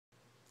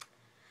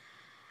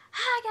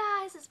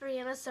guys, it's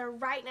Brianna. So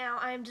right now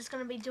I'm just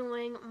going to be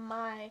doing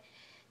my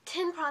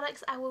 10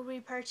 products I will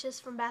repurchase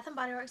from Bath &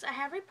 Body Works. I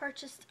have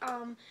repurchased,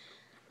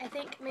 I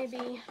think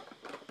maybe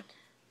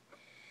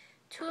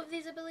 2 of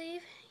these, I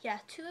believe. Yeah,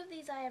 2 of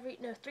these I have,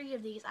 no, 3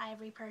 of these I have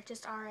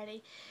repurchased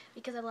already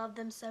because I love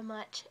them so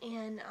much.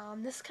 And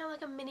this is kind of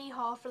like a mini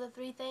haul for the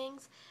 3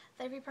 things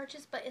that I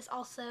repurchased, but it's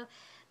also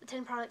the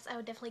 10 products I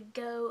would definitely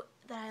go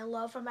that I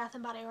love from Bath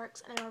 & Body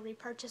Works and I will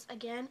repurchase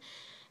again.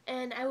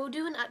 And I will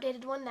do an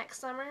updated one next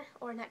summer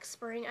or next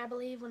spring, I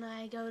believe, when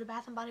I go to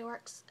Bath & Body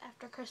Works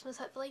after Christmas,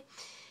 hopefully.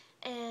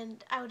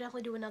 And I will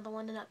definitely do another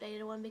one, an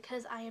updated one,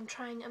 because I'm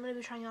going to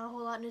be trying out a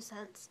whole lot of new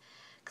scents.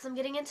 Because I'm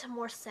getting into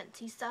more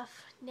scenty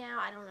stuff now.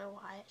 I don't know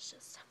why. It's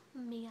just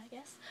me, I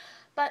guess.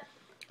 But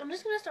I'm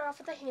just going to start off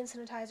with the hand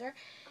sanitizer.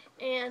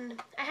 And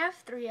I have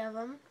 3 of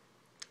them.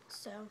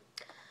 So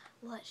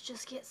let's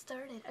just get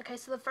started. Okay,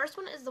 so the first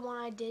one is the one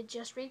I did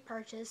just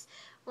repurchase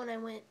when I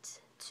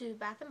went to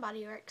Bath &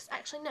 Body Works.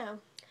 Actually, no.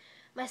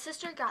 My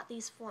sister got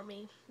these for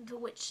me,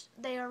 which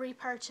they are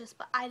repurchased,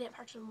 but I didn't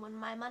purchase them with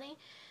my money.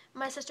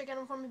 My sister got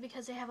them for me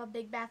because they have a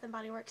big Bath &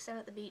 Body Works down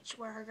at the beach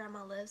where her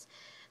grandma lives.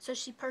 So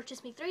she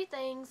purchased me 3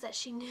 things that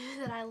she knew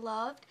that I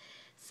loved.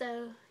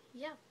 So,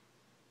 yeah.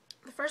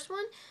 The first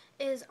one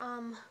is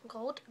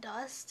Gold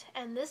Dust,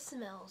 and this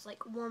smells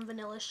like warm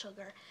vanilla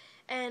sugar.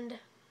 And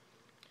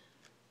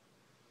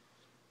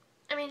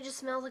I mean, it just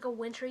smells like a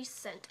wintry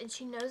scent, and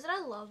she knows that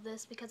I love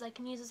this because I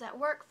can use this at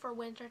work for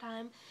winter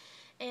time.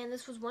 And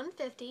this was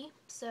 $1.50,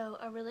 so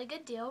a really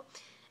good deal.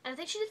 And I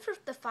think she did for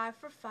the 5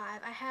 for $5.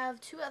 I have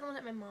 2 other ones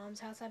at my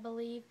mom's house, I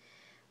believe,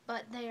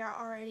 but they are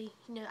already,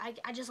 you know,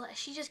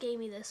 she just gave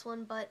me this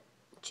one, but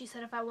she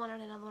said if I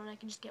wanted another one, I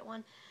can just get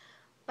one.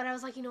 But I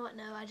was like, you know what,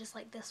 no, I just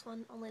like this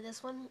one, only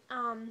this one.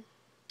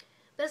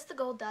 This is the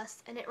Gold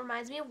Dust, and it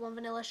reminds me of warm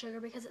vanilla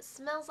sugar because it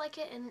smells like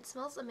it, and it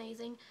smells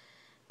amazing.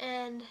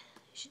 And you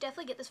should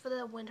definitely get this for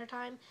the winter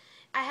time.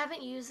 I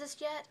haven't used this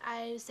yet.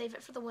 I save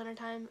it for the winter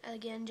time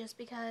again just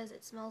because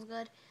it smells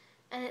good.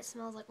 And it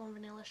smells like warm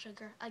vanilla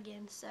sugar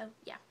again. So,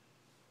 yeah.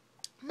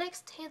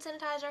 Next hand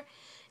sanitizer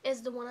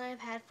is the one I've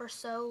had for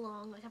so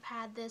long. Like, I've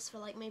had this for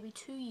like maybe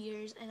 2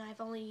 years. And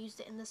I've only used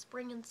it in the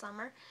spring and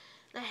summer.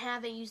 And I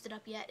haven't used it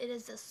up yet. It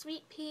is the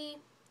Sweet Pea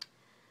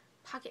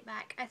Pocket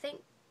Back. I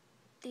think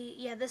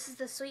this is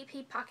the Sweet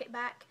Pea Pocket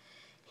Back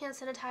hand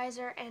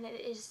sanitizer. And it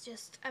is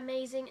just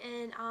amazing.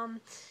 And,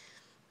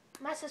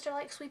 my sister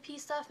likes sweet pea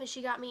stuff, and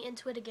she got me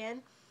into it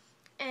again.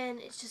 And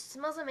it just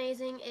smells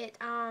amazing. It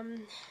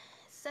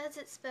says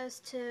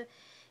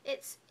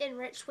it's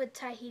enriched with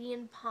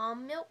Tahitian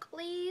palm milk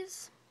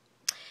leaves.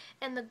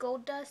 And the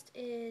Gold Dust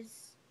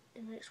is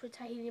enriched with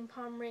Tahitian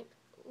palm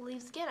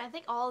leaves again. I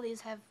think all of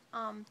these have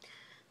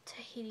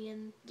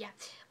Tahitian, yeah.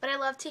 But I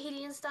love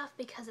Tahitian stuff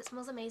because it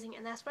smells amazing,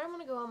 and that's where I'm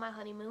going to go on my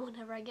honeymoon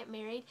whenever I get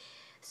married.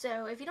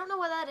 So if you don't know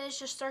what that is,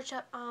 just search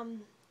up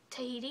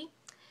Tahiti.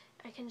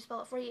 I can spell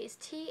it for you. It's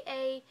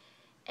Tahiti.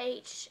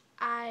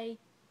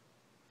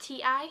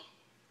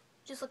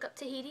 Just look up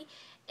Tahiti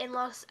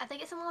I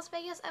think it's in Las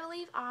Vegas, I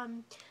believe. But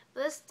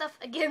this stuff,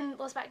 again,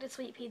 goes back to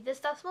Sweet Pea. This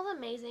stuff smells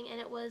amazing, and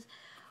it was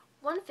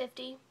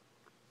 $1.50.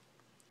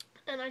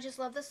 And I just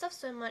love this stuff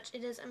so much.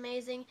 It is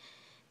amazing,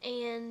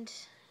 and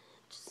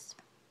just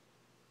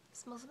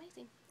smells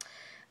amazing.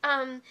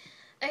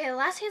 Okay, the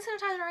last hand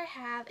sanitizer I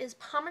have is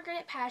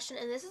Pomegranate Passion,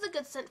 and this is a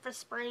good scent for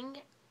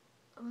spring,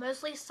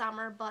 mostly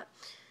summer, but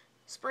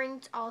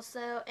spring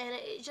also, and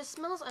it just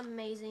smells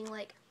amazing.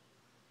 Like,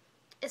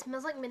 it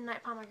smells like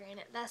midnight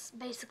pomegranate. That's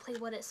basically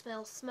what it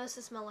smells, supposed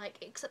to smell like,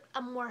 except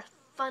a more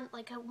fun,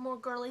 like a more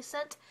girly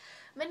scent.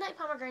 Midnight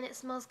pomegranate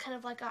smells kind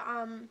of like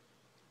a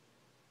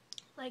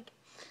like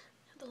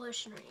the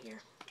lotion right here.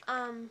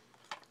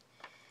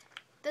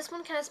 This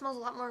one kind of smells a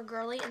lot more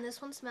girly, and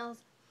this one smells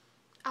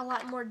a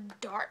lot more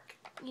dark,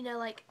 you know,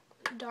 like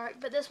dark,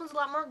 but this one's a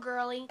lot more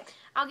girly.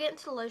 I'll get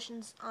into the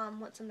lotions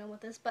once I'm done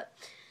with this, but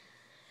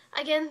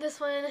again, this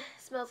one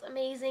smells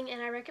amazing,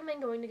 and I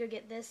recommend going to go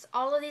get this.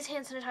 All of these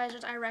hand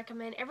sanitizers I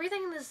recommend.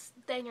 Everything in this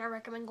thing I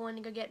recommend going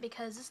to go get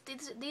because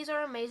these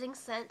are amazing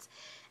scents,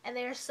 and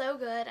they are so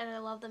good, and I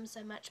love them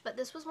so much. But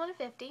this was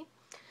 $1.50,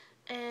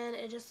 and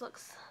it just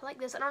looks like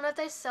this. I don't know if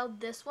they sell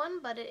this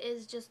one, but it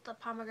is just the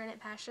Pomegranate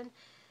Passion.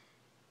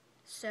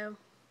 So,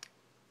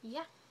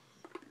 yeah.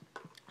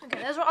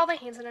 Okay, those are all the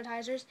hand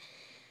sanitizers.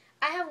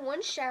 I have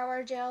one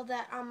shower gel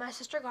that my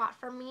sister got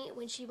for me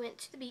when she went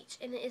to the beach,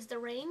 and it is the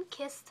Rain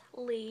Kissed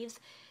Leaves.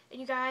 And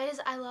you guys,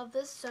 I love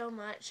this so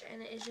much,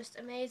 and it is just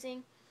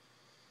amazing.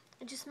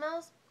 It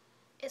smells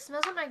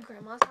like my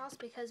grandma's house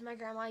because my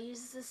grandma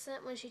uses this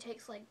scent when she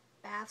takes like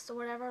baths or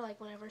whatever, like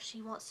whenever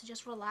she wants to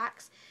just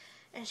relax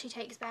and she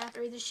takes bath,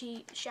 or either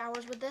she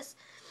showers with this.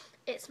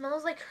 It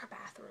smells like her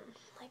bathroom.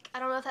 Like, I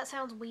don't know if that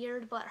sounds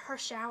weird, but her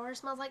shower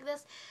smells like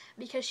this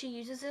because she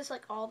uses this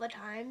like all the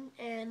time.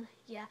 And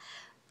yeah.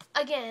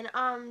 Again,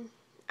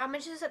 I'll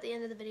mention this at the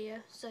end of the video,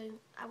 so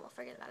I won't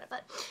forget about it,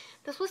 but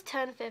this was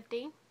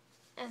 $10.50,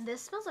 and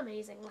this smells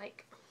amazing.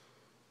 Like,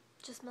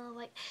 just smells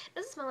like, it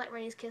doesn't smell like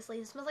Rain's Kiss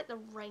Leaves, it smells like the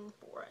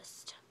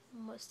rainforest,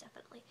 most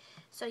definitely.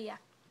 So, yeah.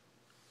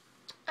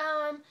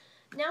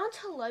 Now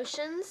to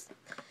lotions.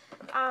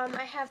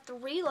 I have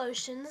 3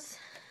 lotions.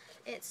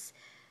 It's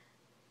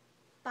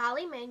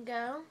Bali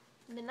Mango,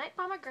 Midnight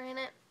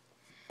Pomegranate,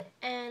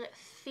 and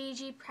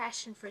Fiji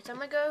Passion Fruit. So I'm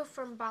going to go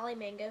from Bali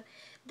Mango.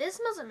 This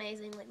smells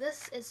amazing. Like,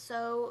 this is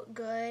so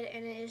good,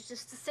 and it is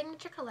just a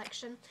signature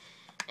collection.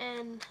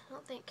 And I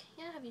don't think,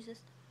 yeah, I've used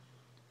this.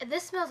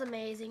 This smells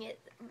amazing. It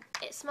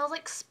smells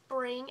like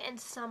spring and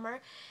summer.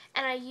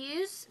 And I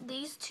use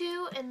these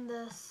 2 in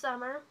the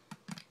summer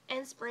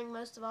and spring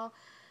most of all,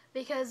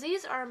 because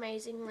these are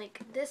amazing.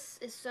 Like, this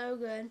is so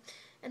good,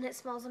 and it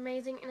smells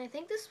amazing. And I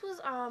think this was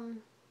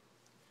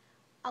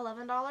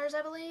 $11,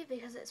 I believe,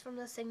 because it's from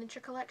the signature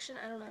collection.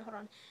 I don't know, hold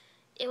on.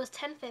 It was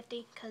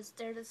 $10.50 because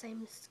they're the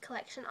same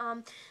collection.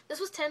 This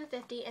was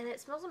 $10.50, and it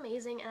smells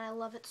amazing, and I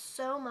love it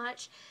so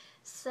much.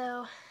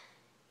 So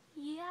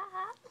yeah.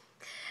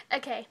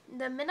 Okay,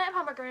 the Midnight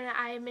Pomegranate,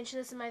 I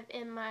mentioned this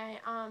in my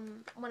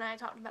when I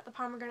talked about the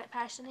Pomegranate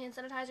Passion hand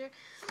sanitizer.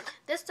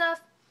 This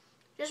stuff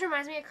just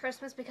reminds me of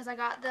Christmas because I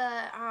got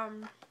the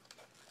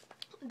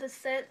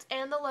scent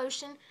and the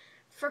lotion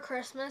for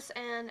Christmas,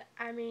 and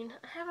I mean,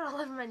 I have it all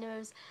over my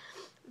nose.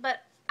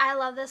 But I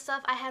love this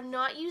stuff. I have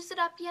not used it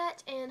up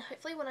yet, and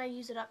hopefully when I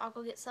use it up, I'll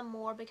go get some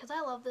more because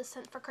I love this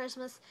scent for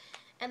Christmas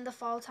and the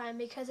fall time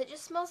because it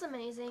just smells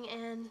amazing,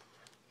 and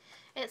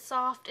it's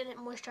soft and it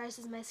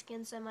moisturizes my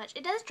skin so much.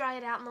 It does dry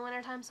it out in the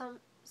wintertime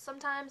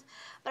sometimes,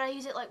 but I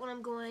use it like when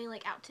I'm going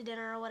like out to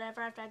dinner or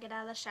whatever. After I get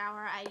out of the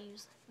shower, I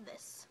use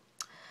this.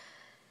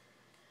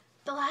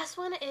 The last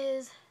one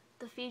is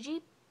the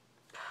Fiji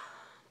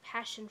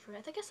Passion Fruit.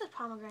 I think I said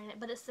pomegranate,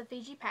 but it's the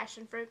Fiji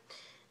Passion Fruit.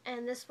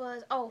 And this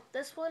was,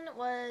 this one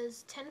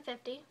was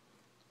 $10.50.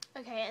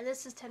 Okay, and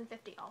this is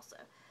 $10.50 also.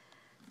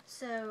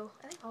 So,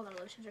 I think all the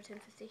lotions are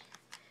 $10.50.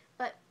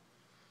 But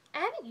I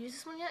haven't used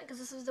this one yet because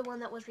this is the one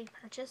that was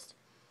repurchased.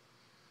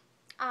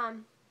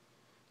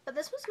 But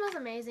this one smells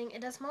amazing. It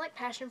does smell like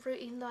passion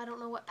fruit, even though I don't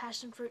know what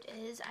passion fruit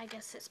is. I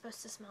guess it's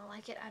supposed to smell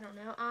like it. I don't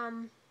know.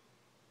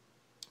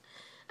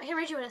 I can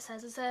read you what it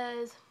says. It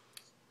says,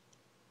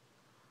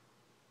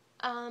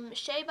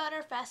 shea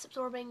butter, fast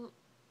absorbing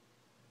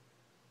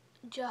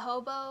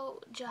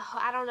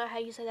I don't know how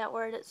you say that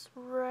word. It's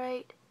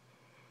right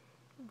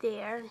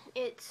there.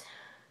 It's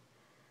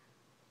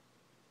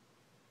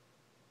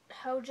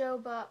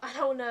jojoba, I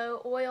don't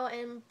know, oil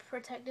and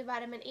protective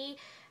vitamin E.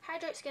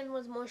 Hydrate skin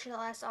with moisture that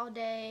lasts all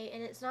day,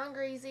 and it's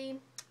non-greasy.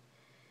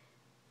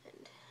 And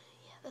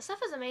yeah, the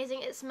stuff is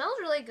amazing. It smells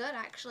really good,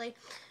 actually.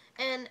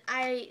 And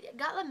I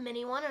got the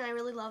mini one, and I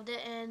really loved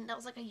it, and that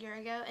was like a year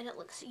ago, and it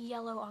looks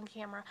yellow on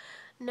camera.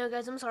 No,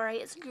 guys, I'm sorry.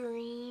 It's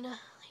green.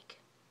 Like,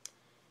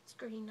 it's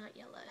green, not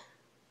yellow.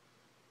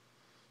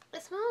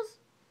 It smells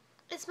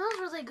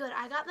really good.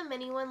 I got the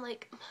mini one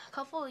like a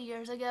couple of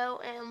years ago,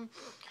 and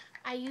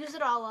I used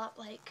it all up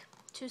like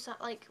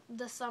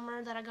the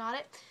summer that I got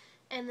it,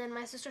 and then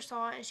my sister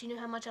saw it and she knew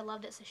how much I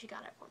loved it, so she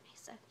got it for me.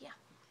 So yeah.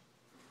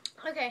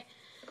 Okay,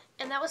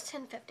 and that was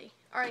 $10.50.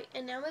 All right,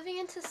 and now moving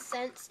into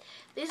scents.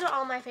 These are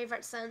all my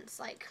favorite scents,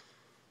 like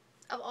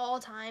of all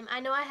time. I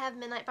know I have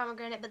Midnight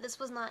Pomegranate, but this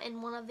was not in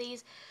one of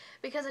these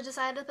because I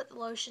decided to put the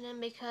lotion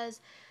in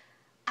because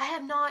I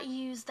have not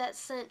used that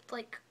scent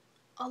like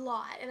a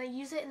lot, and I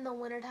use it in the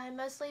wintertime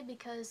mostly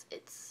because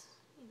it's,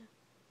 you know,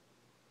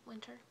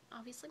 winter,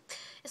 obviously.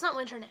 It's not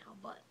winter now,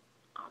 but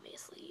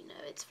obviously, you know,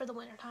 it's for the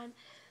winter time.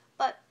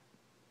 But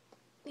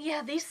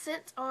yeah, these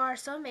scents are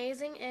so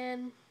amazing,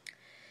 and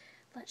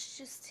let's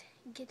just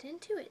get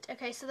into it.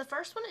 Okay, so the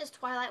first one is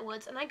Twilight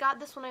Woods, and I got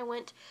this when I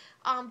went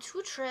to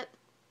a trip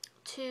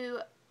to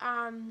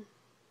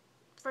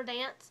for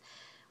dance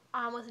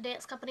with a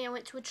dance company. I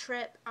went to a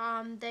trip.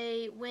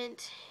 They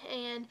went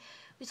and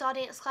we saw a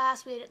dance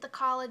class. We ate at the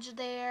college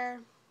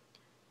there.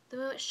 Then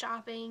we went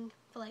shopping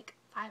for like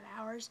 5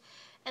 hours.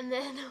 And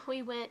then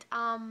we went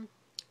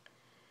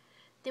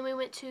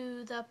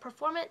to the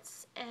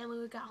performance, and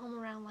we got home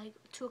around like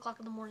 2 o'clock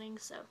in the morning,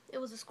 so it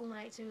was a school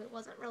night too. It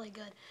wasn't really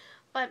good.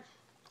 But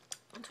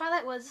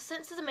Twilight Woods, the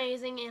scent is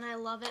amazing, and I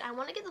love it. I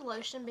want to get the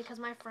lotion because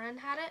my friend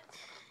had it,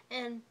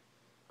 and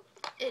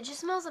it just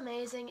smells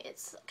amazing.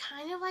 It's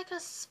kind of like a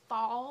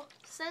fall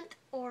scent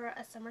or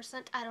a summer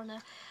scent, I don't know.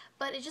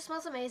 But it just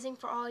smells amazing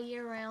for all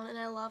year round, and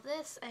I love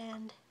this,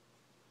 and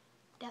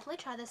definitely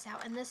try this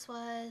out. And this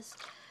was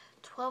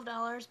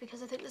 $12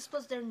 because I think this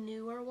was their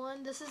newer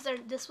one. This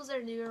was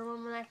their newer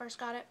one when I first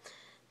got it,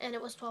 and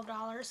it was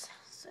 $12.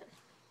 So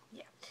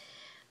yeah.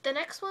 The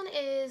next one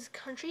is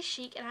Country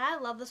Chic, and I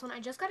love this one.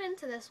 I just got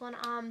into this one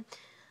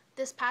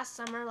this past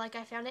summer. Like,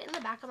 I found it in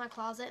the back of my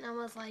closet, and I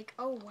was like,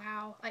 oh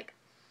wow. Like,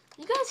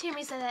 you guys hear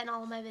me say that in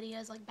all of my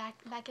videos, like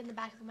back in the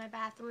back of my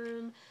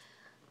bathroom,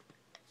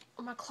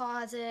 or my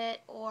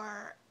closet,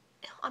 or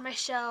on my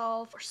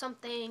shelf, or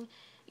something.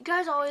 You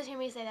guys always hear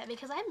me say that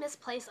because I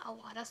misplace a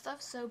lot of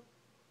stuff, so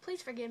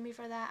please forgive me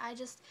for that.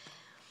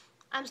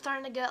 I'm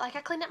starting to go, like,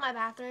 I cleaned up my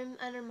bathroom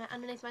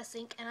underneath my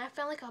sink, and I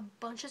found like a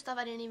bunch of stuff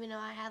I didn't even know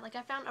I had. Like,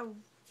 I found a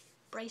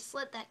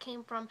bracelet that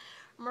came from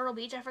Myrtle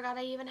Beach I forgot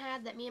I even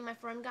had, that me and my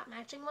friend got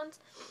matching ones.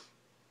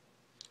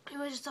 It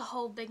was just a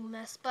whole big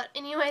mess. But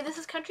anyway, this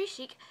is Country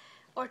Chic.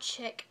 or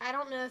chic. I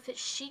don't know if it's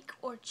chic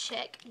or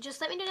chick.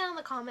 Just let me know down in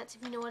the comments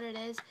if you know what it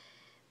is.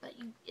 But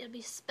it'll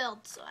be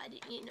spelled, so I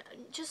didn't, you know,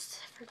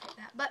 just forget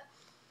that. But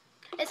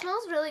it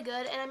smells really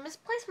good, and I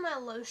misplaced my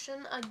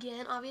lotion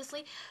again,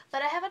 obviously.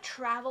 But I have a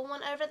travel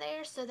one over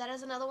there, so that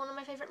is another one of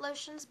my favorite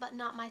lotions, but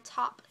not my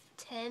top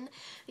 10,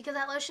 because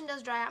that lotion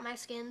does dry out my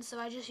skin, so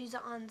I just use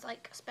it on,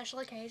 like, special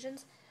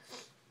occasions.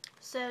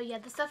 So, yeah,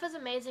 this stuff is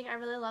amazing. I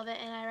really love it,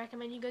 and I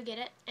recommend you go get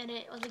it. And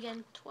it was,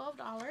 again,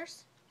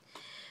 $12.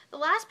 The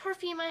last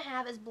perfume I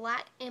have is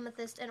Black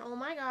Amethyst, and oh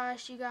my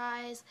gosh, you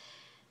guys,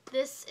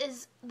 this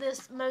is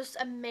this most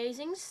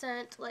amazing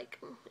scent. Like,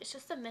 it's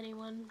just a mini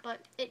one, but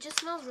it just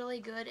smells really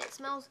good. It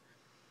smells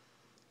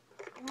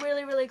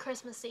really, really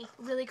Christmassy.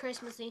 Really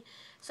Christmassy.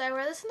 So I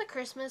wear this in the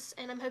Christmas,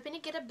 and I'm hoping to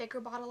get a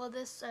bigger bottle of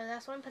this, so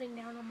that's what I'm putting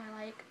down on my,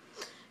 like,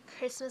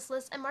 Christmas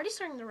list. I'm already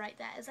starting to write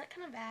that. Is that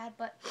kind of bad?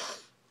 But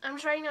I'm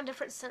just writing down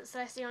different scents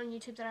that I see on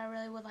YouTube that I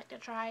really would like to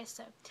try,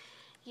 so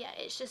yeah,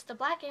 it's just the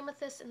Black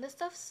Amethyst, and this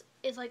stuff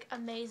is, like,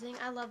 amazing.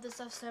 I love this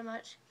stuff so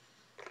much.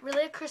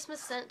 Really a Christmas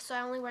scent, so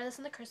I only wear this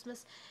in the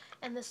Christmas.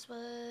 And this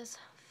was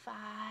 $5.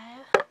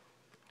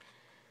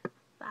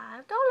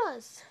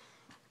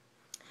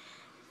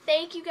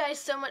 Thank you guys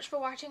so much for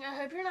watching. I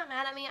hope you're not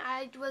mad at me.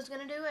 I was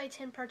going to do a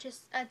 10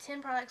 products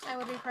I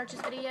would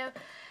repurchase video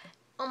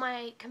on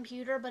my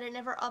computer, but it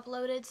never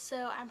uploaded,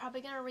 so I'm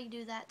probably going to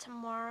redo that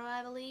tomorrow,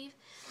 I believe.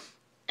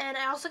 And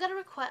I also got a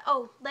request.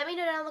 Oh, let me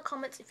know down in the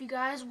comments if you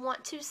guys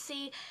want to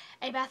see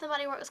a Bath &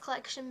 Body Works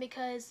collection,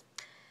 because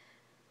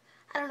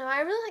I don't know, I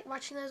really like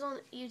watching those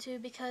on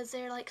YouTube because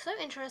they're, like, so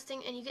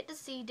interesting, and you get to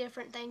see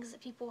different things that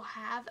people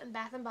have in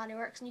Bath & Body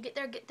Works, and you get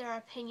their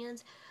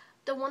opinions.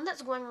 The one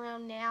that's going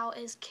around now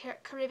is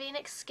Caribbean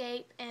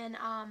Escape and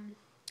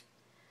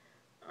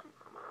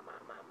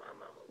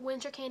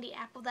Winter Candy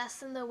Apple.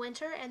 That's in the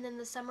winter, and then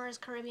the summer is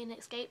Caribbean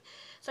Escape.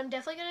 So I'm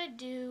definitely going to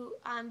do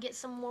get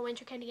some more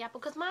Winter Candy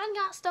Apple, because mine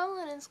got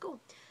stolen in school.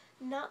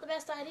 Not the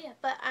best idea,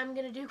 but I'm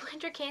going to do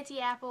Winter Candy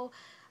Apple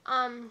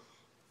and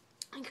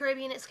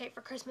Caribbean Escape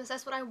for Christmas.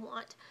 That's what I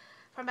want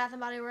from Bath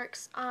 & Body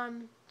Works.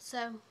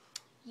 So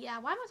yeah,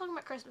 why am I talking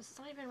about Christmas? It's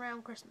not even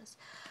around Christmas.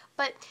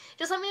 But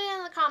just let me know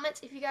in the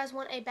comments if you guys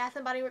want a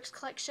Bath & Body Works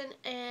collection,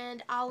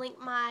 and I'll link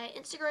my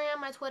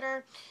Instagram, my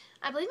Twitter.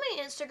 I believe my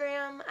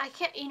Instagram, I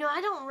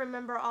don't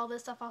remember all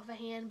this stuff off of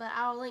hand, but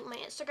I'll link my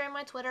Instagram,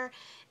 my Twitter,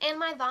 and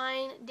my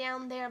Vine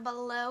down there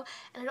below.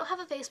 And I don't have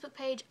a Facebook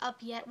page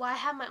up yet. Well, I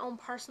have my own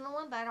personal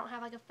one, but I don't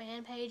have, like, a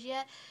fan page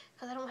yet,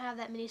 because I don't have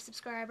that many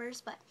subscribers.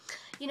 But,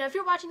 if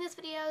you're watching this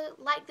video,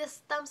 like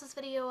this, thumbs this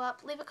video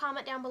up, leave a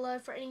comment down below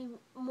for any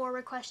more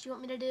requests you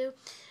want me to do.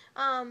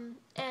 And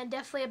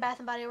definitely a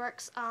Bath & Body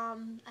Works,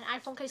 an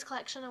iPhone case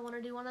collection. I want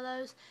to do one of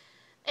those.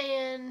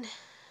 And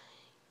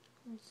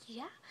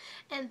yeah,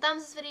 and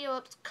thumbs this video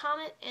up,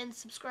 comment, and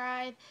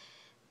subscribe,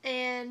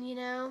 and,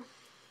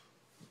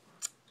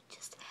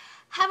 just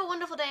have a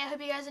wonderful day. I hope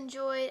you guys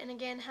enjoyed, and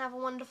again, have a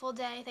wonderful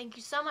day. Thank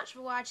you so much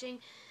for watching,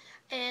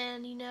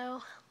 and,